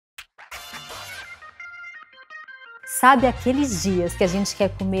Sabe aqueles dias que a gente quer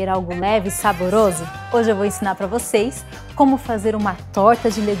comer algo leve e saboroso? Hoje eu vou ensinar para vocês como fazer uma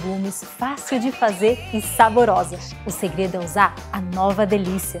torta de legumes fácil de fazer e saborosa. O segredo é usar a nova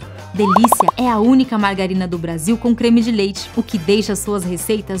Delícia. Delícia é a única margarina do Brasil com creme de leite, o que deixa suas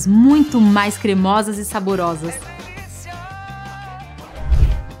receitas muito mais cremosas e saborosas.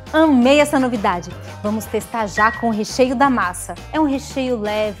 Amei essa novidade! Vamos testar já com o recheio da massa. É um recheio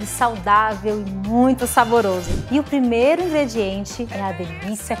leve, saudável e muito saboroso. E o primeiro ingrediente é a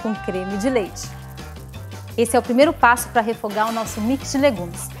delícia com creme de leite. Esse é o primeiro passo para refogar o nosso mix de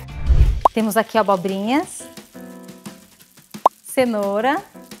legumes. Temos aqui abobrinhas, cenoura,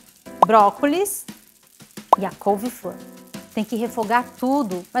 brócolis e a couve-flor. Tem que refogar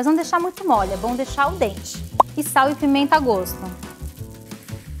tudo, mas não deixar muito mole, é bom deixar al dente. E sal e pimenta a gosto.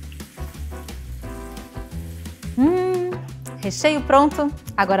 Recheio pronto!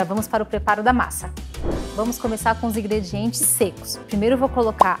 Agora vamos para o preparo da massa. Vamos começar com os ingredientes secos. Primeiro eu vou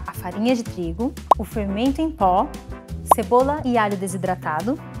colocar a farinha de trigo, o fermento em pó, cebola e alho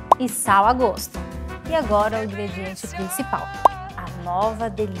desidratado e sal a gosto. E agora o ingrediente principal, a nova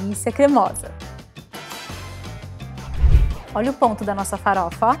delícia cremosa. Olha o ponto da nossa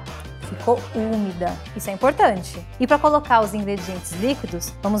farofa, ó. Ficou úmida, isso é importante. E para colocar os ingredientes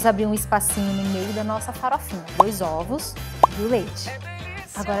líquidos, vamos abrir um espacinho no meio da nossa farofinha. 2 ovos e o leite.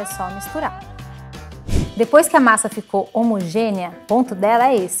 Agora é só misturar. Depois que a massa ficou homogênea, o ponto dela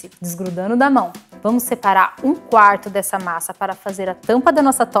é esse, desgrudando da mão. Vamos separar 1/4 dessa massa para fazer a tampa da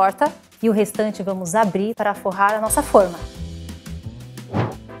nossa torta e o restante vamos abrir para forrar a nossa forma.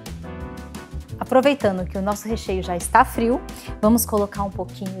 Aproveitando que o nosso recheio já está frio, vamos colocar um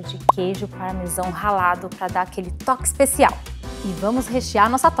pouquinho de queijo parmesão ralado para dar aquele toque especial. E vamos rechear a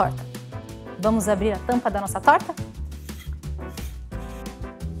nossa torta. Vamos abrir a tampa da nossa torta?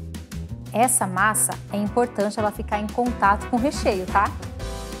 Essa massa é importante ela ficar em contato com o recheio, tá?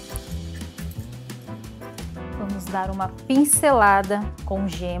 Vamos dar uma pincelada com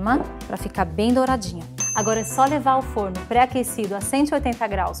gema para ficar bem douradinha. Agora é só levar ao forno pré-aquecido a 180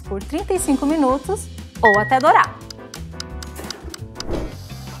 graus por 35 minutos ou até dourar.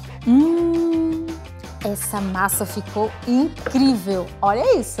 Essa massa ficou incrível!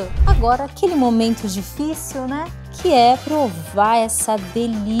 Olha isso! Agora aquele momento difícil, né? Que é provar essa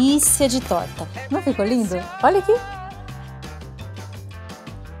delícia de torta. Não ficou lindo? Olha aqui!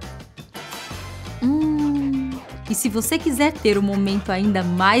 E se você quiser ter um momento ainda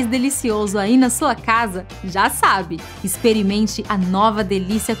mais delicioso aí na sua casa, já sabe, experimente a nova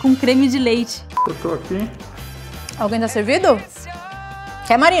delícia com creme de leite. Eu tô aqui. Alguém tá servido?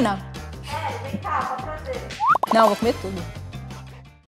 Quer, Marina? Vem cá, pra fazer. Não, eu vou comer tudo.